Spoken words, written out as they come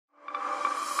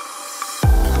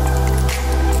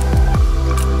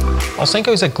Ausenco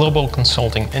is a global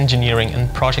consulting, engineering,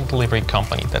 and project delivery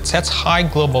company that sets high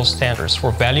global standards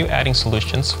for value-adding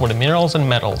solutions for the minerals and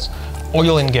metals,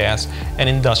 oil and gas, and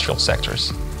industrial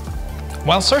sectors.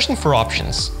 While searching for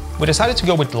options, we decided to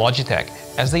go with Logitech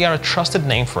as they are a trusted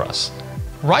name for us.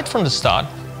 Right from the start,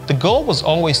 the goal was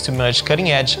always to merge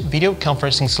cutting-edge video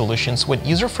conferencing solutions with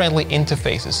user-friendly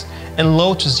interfaces and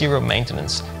low to zero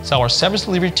maintenance, so our service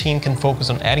delivery team can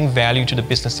focus on adding value to the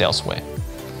business elsewhere.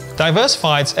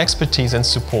 Diversified's expertise and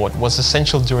support was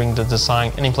essential during the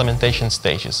design and implementation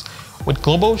stages, with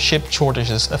global chip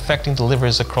shortages affecting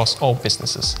deliveries across all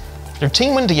businesses. Their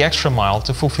team went the extra mile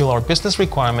to fulfill our business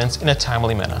requirements in a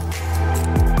timely manner.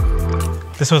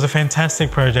 This was a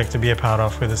fantastic project to be a part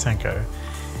of with Ausenco.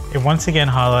 It once again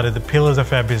highlighted the pillars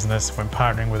of our business when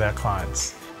partnering with our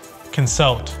clients: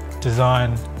 consult,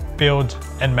 design, build,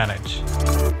 and manage.